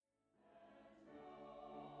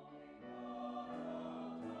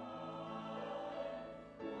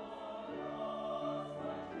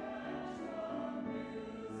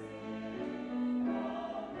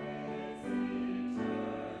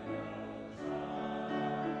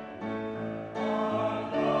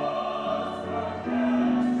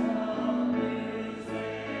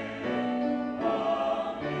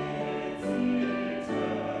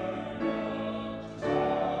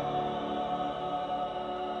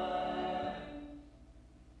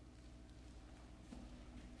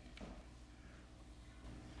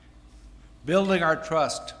building our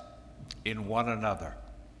trust in one another.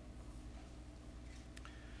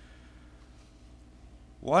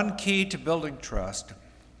 One key to building trust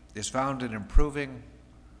is found in improving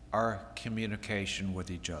our communication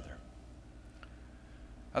with each other.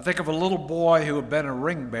 I think of a little boy who had been a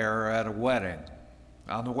ring bearer at a wedding.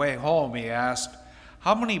 On the way home, he asked,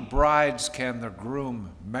 "How many brides can the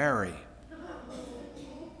groom marry?"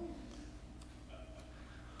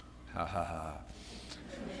 Ha ha ha.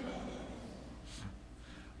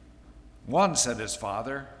 "One," said his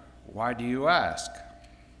father. "Why do you ask?"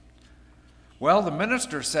 "Well, the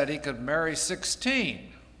minister said he could marry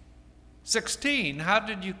 16. 16? How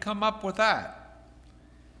did you come up with that?"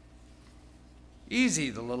 "Easy,"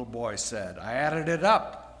 the little boy said. "I added it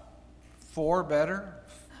up. 4 better,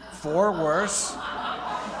 4 worse."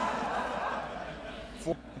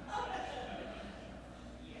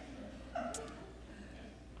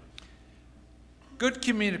 Good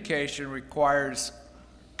communication requires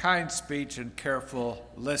kind speech and careful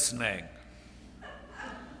listening.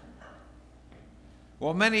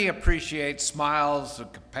 While many appreciate smiles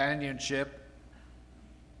and companionship,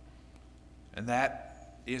 and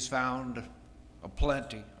that is found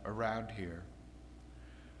aplenty around here,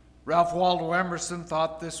 Ralph Waldo Emerson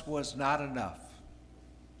thought this was not enough.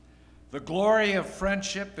 The glory of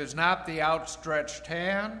friendship is not the outstretched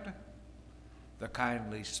hand, the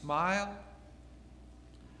kindly smile,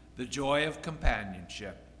 the joy of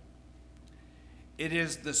companionship. It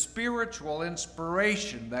is the spiritual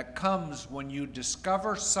inspiration that comes when you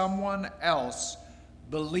discover someone else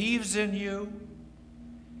believes in you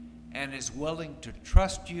and is willing to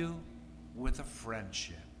trust you with a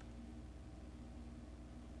friendship.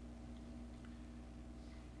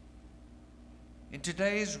 In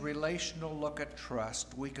today's relational look at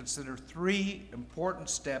trust, we consider 3 important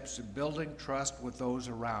steps in building trust with those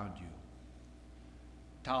around you: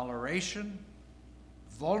 toleration,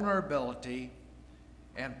 vulnerability,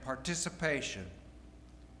 and participation,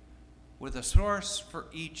 with a source for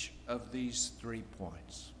each of these 3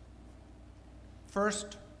 points.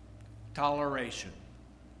 First, toleration.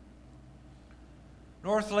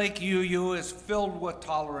 North Lake UU is filled with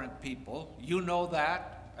tolerant people. You know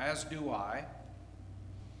that, as do I.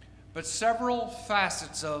 But several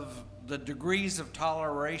facets of the degrees of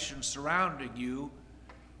toleration surrounding you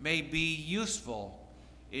may be useful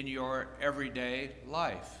in your everyday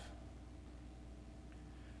life.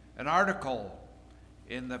 An article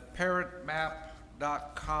in the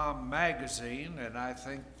parentmap.com magazine, and I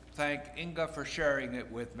thank Inga for sharing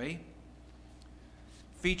it with me,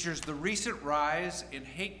 features the recent rise in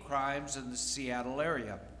hate crimes in the Seattle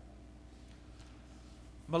area.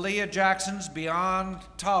 Malia Jackson's Beyond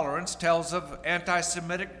Tolerance tells of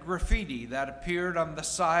anti-Semitic graffiti that appeared on the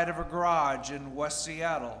side of a garage in West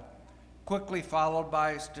Seattle, quickly followed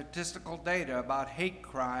by statistical data about hate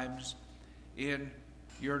crimes in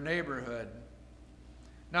your neighborhood.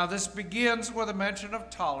 Now, this begins with a mention of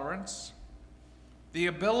tolerance, the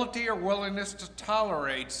ability or willingness to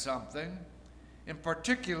tolerate something, in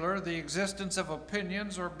particular, the existence of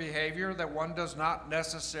opinions or behavior that one does not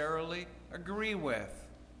necessarily agree with.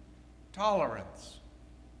 Tolerance.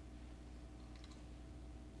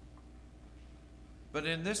 But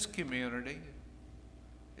in this community,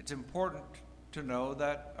 it's important to know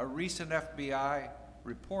that a recent FBI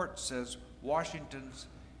report says Washington's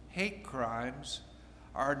hate crimes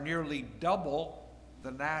are nearly double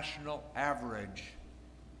the national average.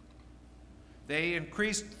 They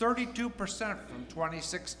increased 32% from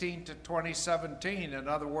 2016 to 2017. In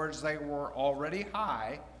other words, they were already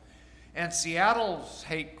high. And Seattle's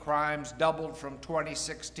hate crimes doubled from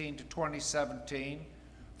 2016 to 2017,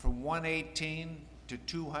 from 118 to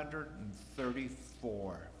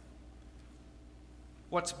 234.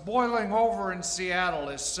 What's boiling over in Seattle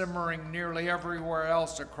is simmering nearly everywhere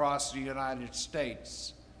else across the United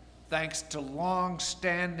States, thanks to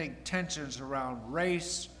long-standing tensions around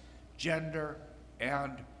race, gender,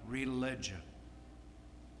 and religion.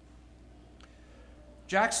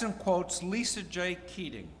 Jackson quotes Lisa J.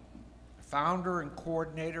 Keating, founder and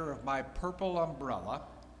coordinator of My Purple Umbrella,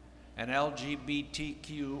 an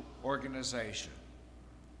LGBTQ organization.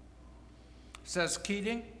 Says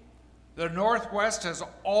Keating, "The Northwest has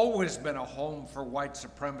always been a home for white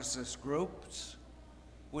supremacist groups,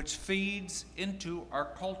 which feeds into our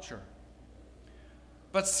culture.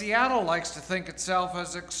 But Seattle likes to think itself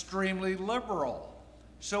as extremely liberal.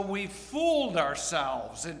 So we fooled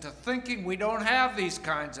ourselves into thinking we don't have these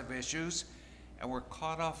kinds of issues, and we're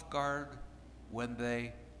caught off guard when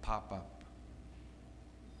they pop up."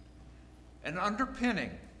 An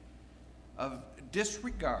underpinning of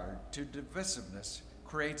disregard to divisiveness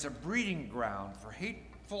creates a breeding ground for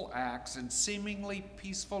hateful acts in seemingly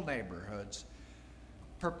peaceful neighborhoods,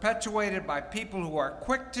 perpetuated by people who are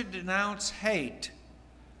quick to denounce hate,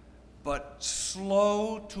 but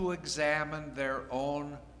slow to examine their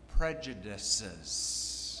own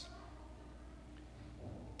prejudices.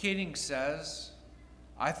 Keating says,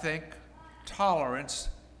 I think tolerance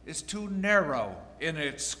is too narrow in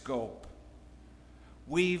its scope.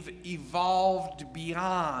 We've evolved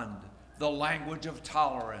beyond the language of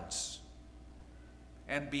tolerance.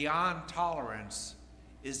 And beyond tolerance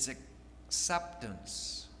is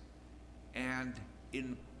acceptance and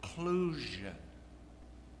inclusion.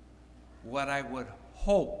 What I would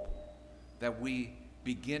hope that we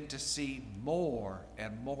begin to see more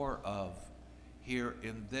and more of here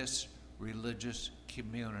in this religious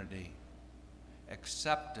community: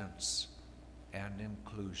 acceptance and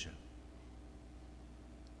inclusion.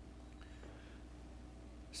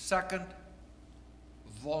 Second,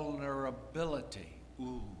 vulnerability.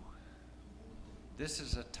 Ooh, this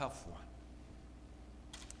is a tough one.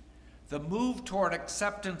 The move toward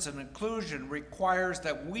acceptance and inclusion requires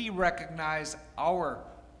that we recognize our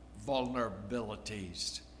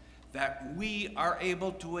vulnerabilities, that we are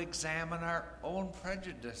able to examine our own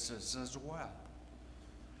prejudices as well.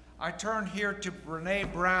 I turn here to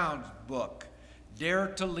Brené Brown's book, Dare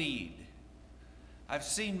to Lead. I've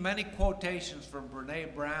seen many quotations from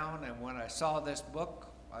Brené Brown, and when I saw this book,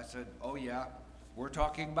 I said, oh yeah, we're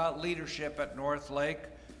talking about leadership at North Lake.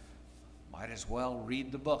 Might as well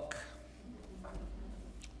read the book.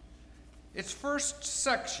 Its first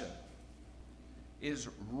section is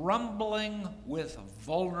Rumbling with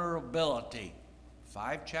Vulnerability.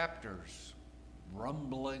 5 chapters,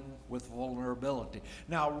 rumbling with vulnerability.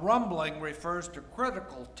 Now, rumbling refers to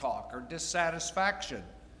critical talk or dissatisfaction.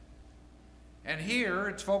 And here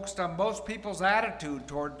it's focused on most people's attitude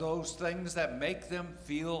toward those things that make them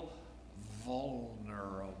feel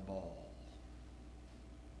vulnerable.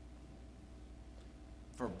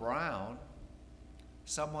 For Brown,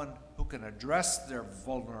 someone who can address their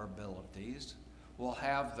vulnerabilities will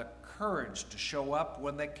have the courage to show up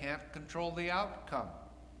when they can't control the outcome.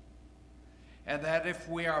 And that if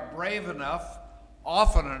we are brave enough,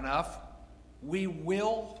 often enough, we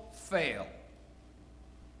will fail.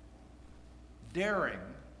 Dare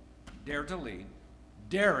to lead.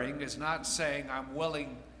 Daring is not saying I'm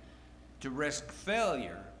willing to risk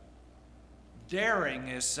failure. Daring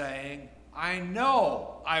is saying I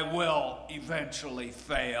know I will eventually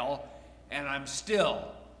fail, and I'm still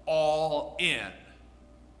all in.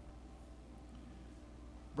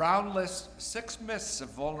 Brown lists 6 myths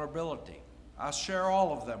of vulnerability. I'll share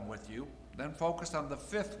all of them with you, then focus on the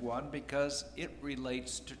 5th one because it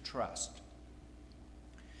relates to trust.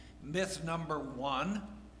 Myth number 1.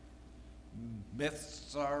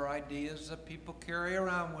 Myths are ideas that people carry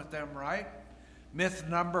around with them, right? Myth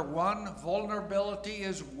number 1, vulnerability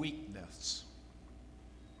is weakness.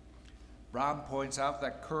 Brown points out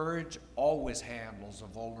that courage always handles a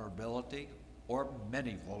vulnerability or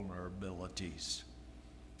many vulnerabilities.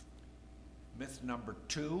 Myth number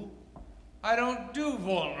 2, I don't do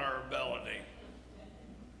vulnerability.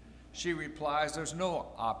 She replies, there's no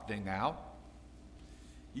opting out.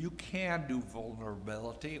 You can do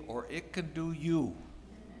vulnerability, or it can do you.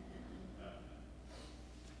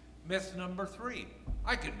 Myth number 3,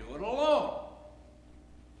 I can do it alone.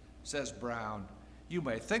 Says Brown, you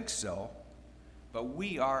may think so, but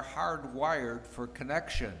we are hardwired for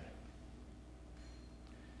connection.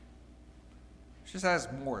 She says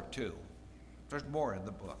more too. There's more in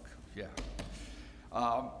the book,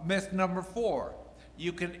 yeah. Myth number 4,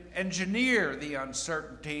 you can engineer the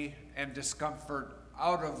uncertainty and discomfort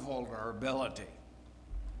out of vulnerability.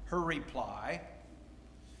 Her reply,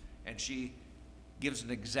 and she gives an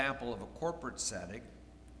example of a corporate setting,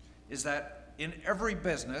 is that in every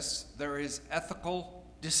business there is ethical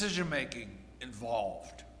decision-making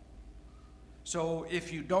involved. So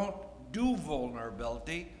if you don't do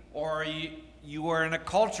vulnerability, or you are in a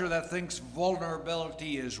culture that thinks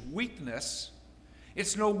vulnerability is weakness,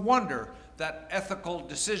 it's no wonder that ethical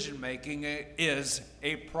decision-making is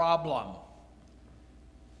a problem.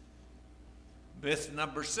 Myth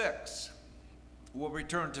number 6. We'll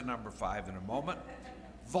return to number 5 in a moment.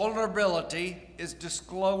 Vulnerability is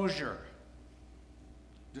disclosure.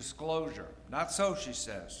 Disclosure. Not so, she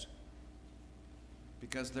says,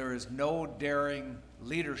 because there is no daring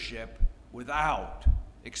leadership without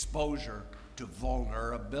exposure to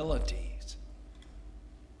vulnerabilities.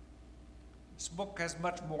 This book has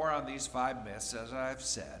much more on these 5 myths, as I've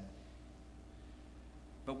said,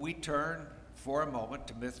 but we turn for a moment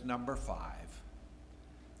to myth number 5.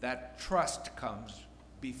 That trust comes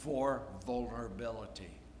before vulnerability.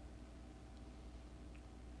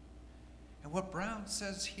 And what Brown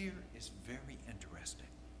says here is very interesting.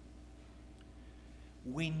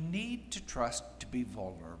 We need to trust to be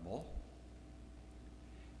vulnerable,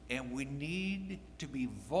 and we need to be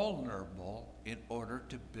vulnerable in order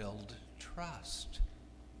to build trust.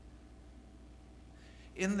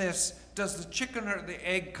 In this, does the chicken or the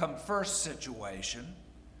egg come first situation,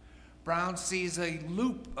 Brown sees a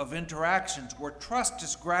loop of interactions where trust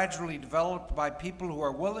is gradually developed by people who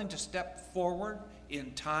are willing to step forward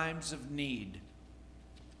in times of need.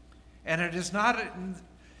 And it is not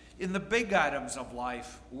in the big items of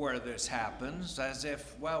life where this happens, as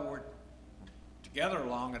if, well, we're together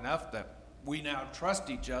long enough that we now trust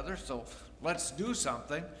each other, so let's do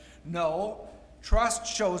something. No, trust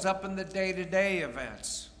shows up in the day-to-day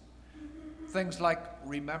events. Things like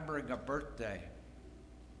remembering a birthday,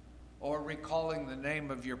 or recalling the name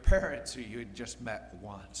of your parents who you had just met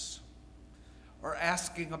once, or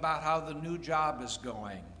asking about how the new job is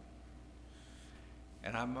going.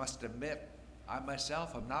 And I must admit, I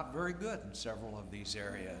myself am not very good in several of these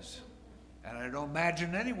areas. And I don't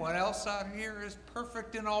imagine anyone else out here is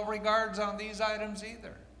perfect in all regards on these items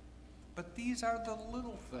either. But these are the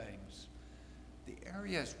little things, the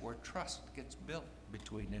areas where trust gets built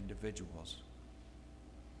between individuals.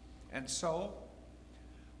 And so,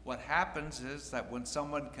 what happens is that when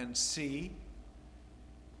someone can see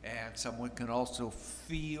and someone can also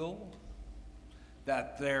feel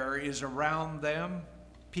that there is around them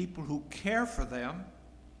people who care for them,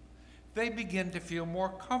 they begin to feel more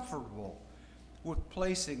comfortable with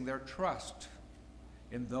placing their trust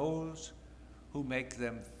in those who make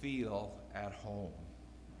them feel at home.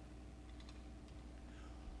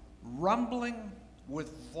 Rumbling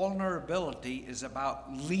with vulnerability is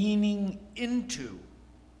about leaning into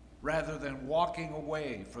rather than walking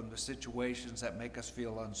away from the situations that make us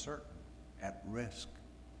feel uncertain, at risk,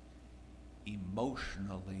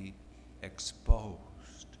 emotionally exposed.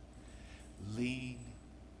 Lean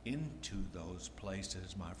into those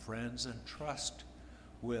places, my friends, and trust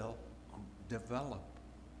will develop.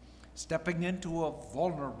 Stepping into a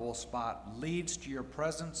vulnerable spot leads to your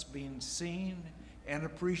presence being seen and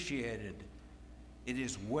appreciated. It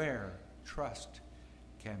is where trust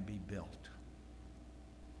can be built.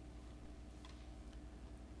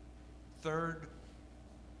 Third,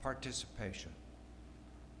 participation.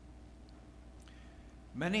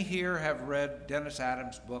 Many here have read Dennis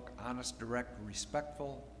Adams' book, Honest, Direct,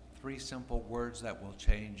 Respectful, 3 Simple Words That Will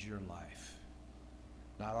Change Your Life.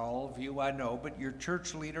 Not all of you I know, but your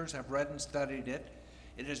church leaders have read and studied it.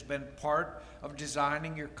 It has been part of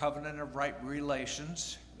designing your covenant of right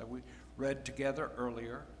relations that we read together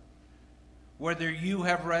earlier. Whether you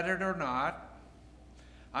have read it or not,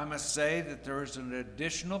 I must say that there is an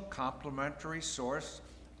additional complementary source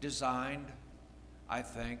designed, I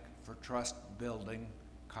think, for trust-building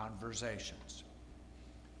conversations.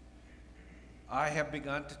 I have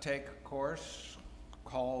begun to take a course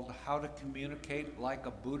called How to Communicate Like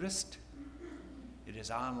a Buddhist. It is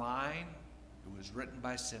online. It was written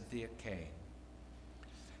by Cynthia Cain.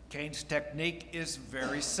 Cain's technique is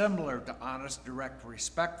very similar to Honest, Direct,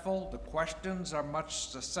 Respectful. The questions are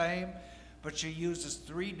much the same, but she uses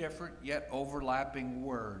 3 different yet overlapping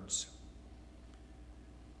words.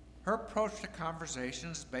 Her approach to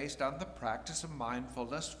conversation is based on the practice of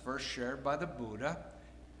mindfulness first shared by the Buddha.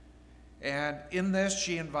 And in this,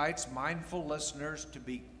 she invites mindful listeners to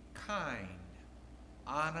be kind,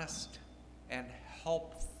 honest, and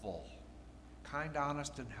helpful. Kind,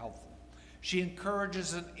 honest, and helpful. She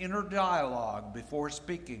encourages an inner dialogue before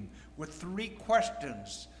speaking with 3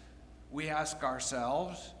 questions we ask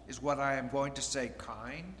ourselves. Is what I am going to say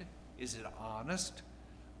kind? Is it honest?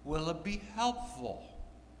 Will it be helpful?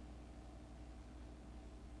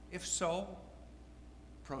 If so,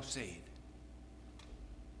 proceed.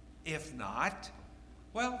 If not,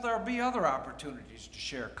 well, there'll be other opportunities to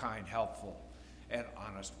share kind, helpful, and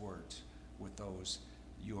honest words with those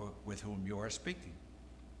with whom you are speaking.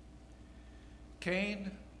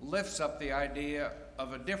 Cain lifts up the idea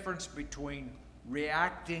of a difference between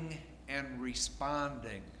reacting and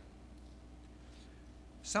responding.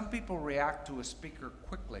 Some people react to a speaker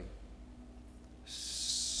quickly.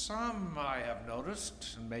 Some, I have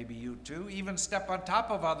noticed, and maybe you too, even step on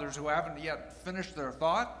top of others who haven't yet finished their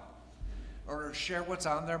thought or share what's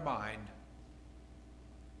on their mind.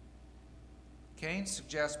 Cain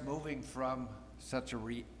suggests moving from such a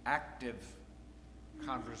reactive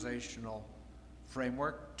conversational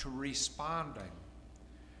framework to responding,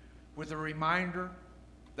 with a reminder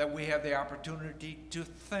that we have the opportunity to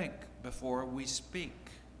think before we speak.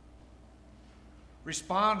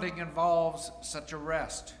 Responding involves such a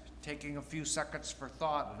rest, taking a few seconds for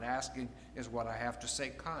thought and asking, is what I have to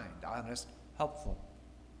say kind, honest, helpful?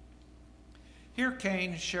 Here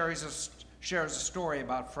Kane shares a story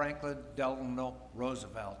about Franklin Delano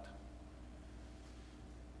Roosevelt.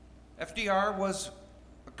 FDR was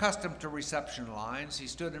accustomed to reception lines. He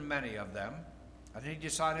stood in many of them. And he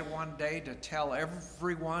decided one day to tell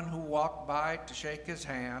everyone who walked by to shake his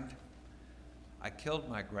hand, I killed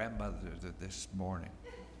my grandmother this morning.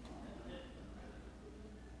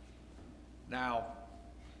 Now,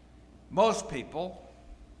 most people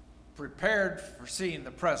prepared for seeing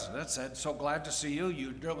the president said, so glad to see you,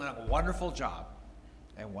 you're doing a wonderful job,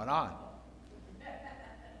 and went on.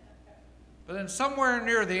 But then somewhere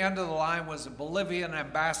near the end of the line was a Bolivian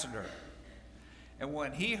ambassador. And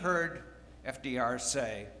when he heard FDR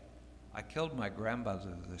say, I killed my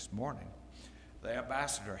grandmother this morning, the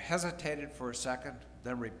ambassador hesitated for a second,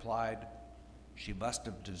 then replied, she must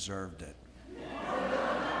have deserved it.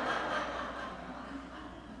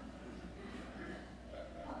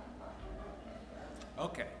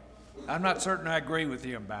 Okay, I'm not certain I agree with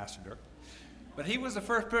the ambassador, but he was the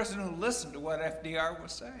first person who listened to what FDR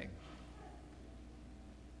was saying.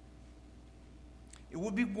 It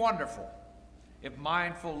would be wonderful if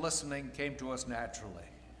mindful listening came to us naturally.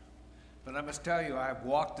 But I must tell you, I've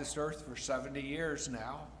walked this earth for 70 years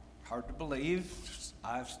now. Hard to believe.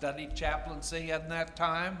 I've studied chaplaincy in that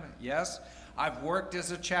time, yes. I've worked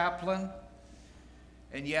as a chaplain,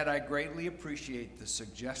 and yet I greatly appreciate the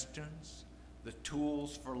suggestions, the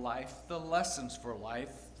tools for life, the lessons for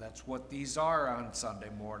life. That's what these are on Sunday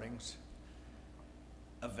mornings,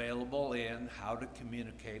 available in How to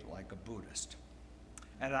Communicate Like a Buddhist.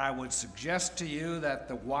 And I would suggest to you that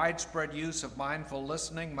the widespread use of mindful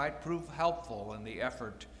listening might prove helpful in the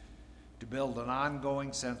effort to build an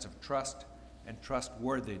ongoing sense of trust and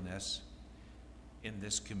trustworthiness in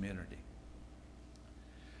this community.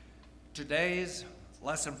 Today's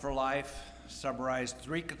lesson for life summarized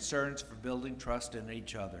 3 concerns for building trust in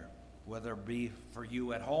each other, whether it be for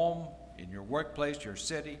you at home, in your workplace, your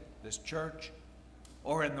city, this church,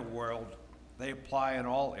 or in the world. They apply in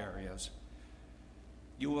all areas.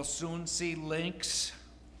 You will soon see links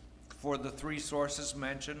for the 3 sources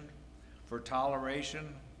mentioned. For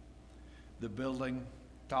toleration, the Building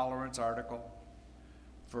Tolerance article.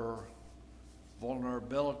 For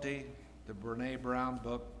vulnerability, the Brené Brown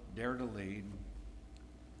book, Dare to Lead.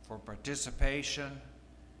 For participation,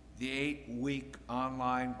 the 8-week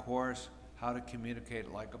online course, How to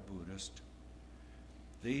Communicate Like a Buddhist.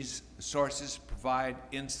 These sources provide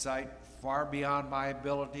insight far beyond my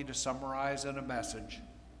ability to summarize in a message,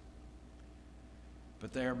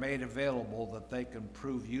 but they are made available that they can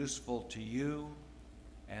prove useful to you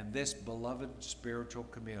and this beloved spiritual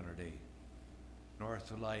community,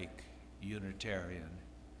 North Lake Unitarian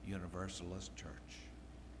Universalist Church.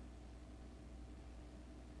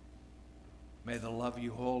 May the love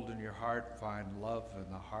you hold in your heart find love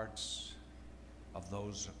in the hearts of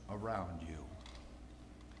those around you.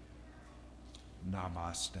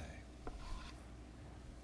 Namaste.